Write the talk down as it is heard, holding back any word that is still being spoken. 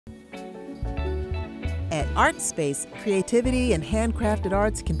Artspace, creativity and handcrafted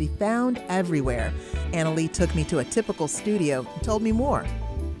arts can be found everywhere. Annalee took me to a typical studio and told me more.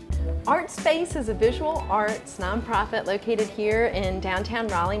 Artspace is a visual arts nonprofit located here in downtown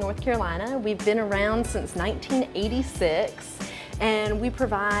Raleigh, North Carolina. We've been around since 1986, and we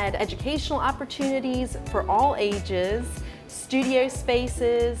provide educational opportunities for all ages, studio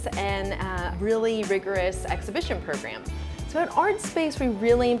spaces, and a really rigorous exhibition program. So at Artspace, we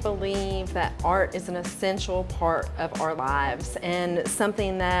really believe that art is an essential part of our lives and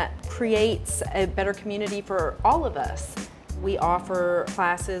something that creates a better community for all of us. We offer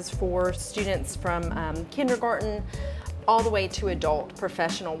classes for students from kindergarten all the way to adult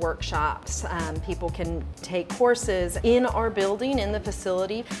professional workshops. People can take courses in our building, in the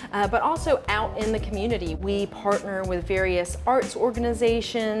facility, but also out in the community. We partner with various arts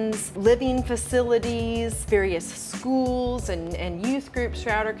organizations, living facilities, various schools and youth groups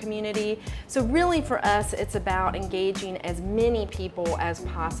throughout our community. So really for us, it's about engaging as many people as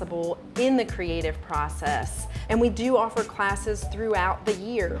possible in the creative process. And we do offer classes throughout the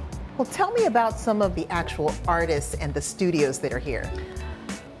year. Well, tell me about some of the actual artists and the studios that are here.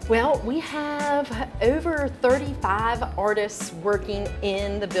 Well, we have over 35 artists working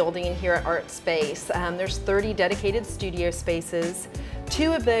in the building here at Artspace. There's 30 dedicated studio spaces.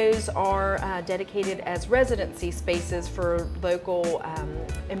 2 of those are dedicated as residency spaces for local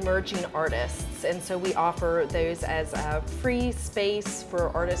emerging artists. And so we offer those as a free space for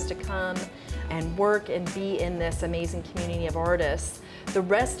artists to come and work and be in this amazing community of artists. The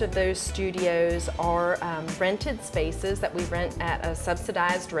rest of those studios are rented spaces that we rent at a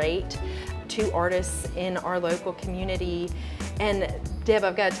subsidized rate to artists in our local community. And Deb,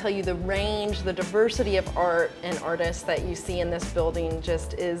 I've got to tell you, the range, the diversity of art and artists that you see in this building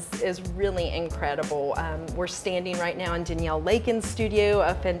just is really incredible. We're standing right now in Danielle Lakin's studio,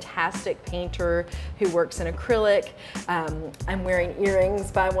 a fantastic painter who works in acrylic. I'm wearing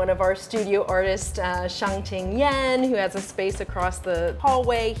earrings by one of our studio artists, Shangting Yen, who has a space across the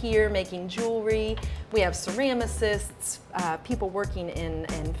hallway here making jewelry. We have ceramicists, people working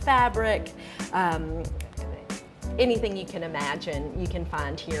in fabric. Anything you can imagine, you can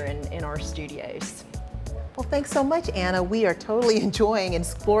find here in our studios. Well, thanks so much, Anna. We are totally enjoying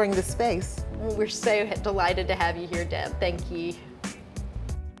exploring the space. We're so delighted to have you here, Deb. Thank you.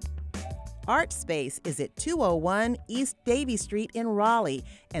 Artspace is at 201 East Davie Street in Raleigh,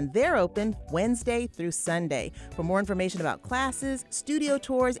 and they're open Wednesday through Sunday. For more information about classes, studio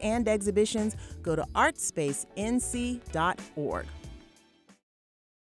tours, and exhibitions, go to artspacenc.org.